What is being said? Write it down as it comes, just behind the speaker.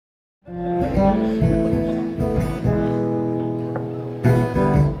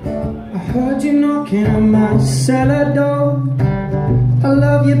I heard you knocking on my cellar door. I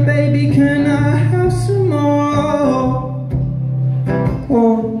love you, baby, can I have some more?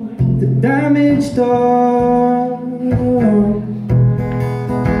 Oh, the damaged door.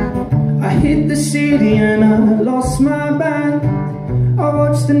 I hit the city and I lost my band. I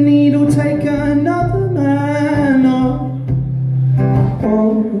watched the needle take another man. Oh,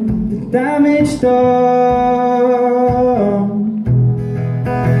 oh, the damaged door.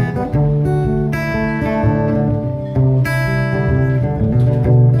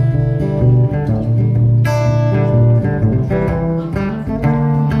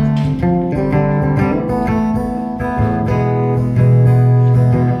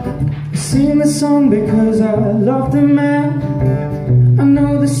 Sing the song because I love the man. I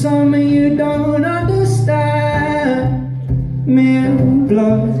know the summer you don't understand. Mere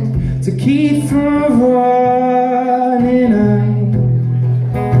blood to keep from running out.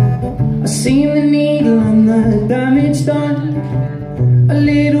 I seen the needle and the damage done. A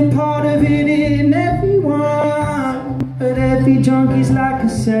little part of it in everyone, but every junkie's like a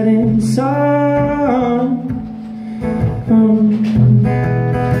setting sun.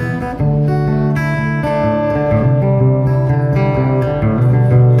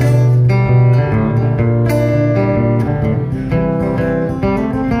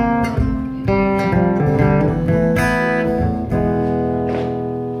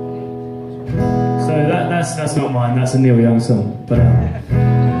 That's not mine, that's a Neil Young song, but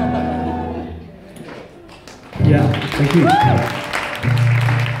yeah, thank you.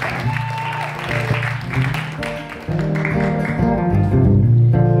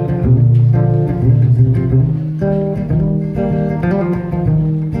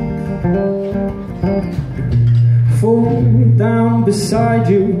 Fall down beside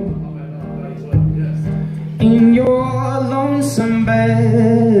you in your lonesome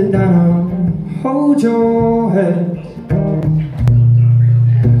bed. Hold your head,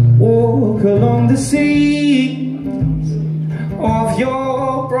 walk along the seas of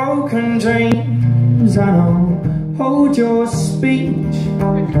your broken dreams, and I'll hold your speech.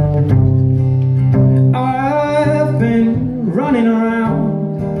 I've been running around,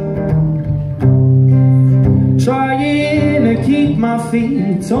 trying to keep my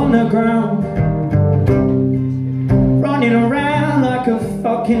feet on the ground, running around like a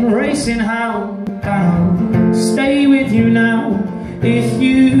fucking racing hound. I'll stay with you now if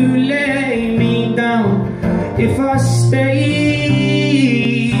you lay me down. If I stay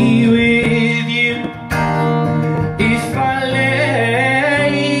with you, if I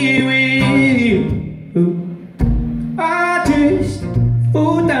lay with you, I just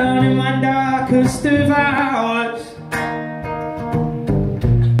fall down in my darkest of hours.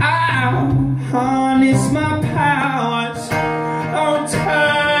 I'll harness my powers, I'll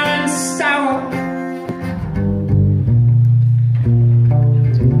turn sour.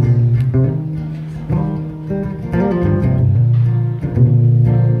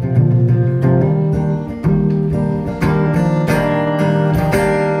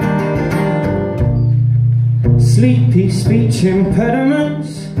 Sleepy speech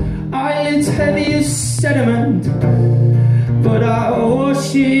impediments, eyelids heavy as sediment, but I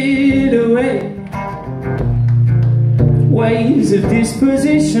wash it away. Ways of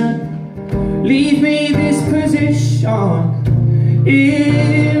disposition leave me this position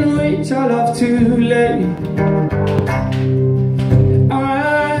in which I love to lay.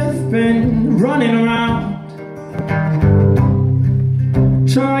 I've been running around,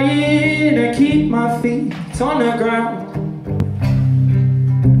 trying to keep my feet on the ground,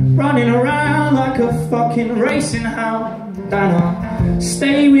 running around like a fucking racing hound. And I'll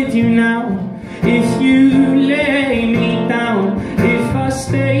stay with you now if you lay me down. If I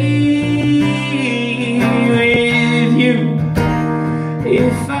stay with you,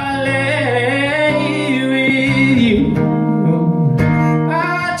 if I lay with you,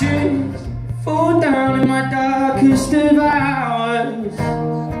 I just fall down in my darkest of hours.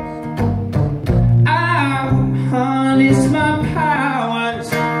 I'll harness my powers,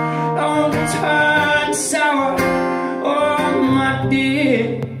 don't turn sour. Oh my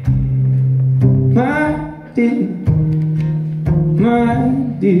dear, my dear, my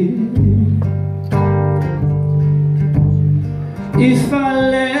dear. If I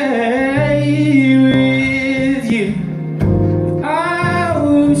lay with you, I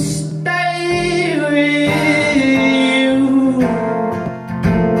will stay with you.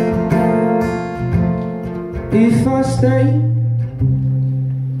 If I stay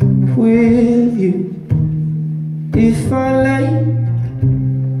with you, if I lay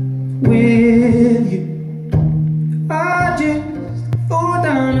with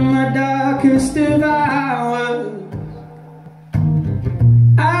darkest of hours.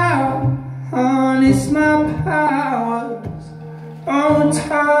 I'll harness my powers, oh,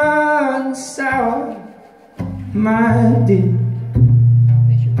 turn sour, my dear,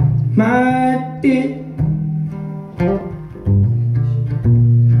 my dear.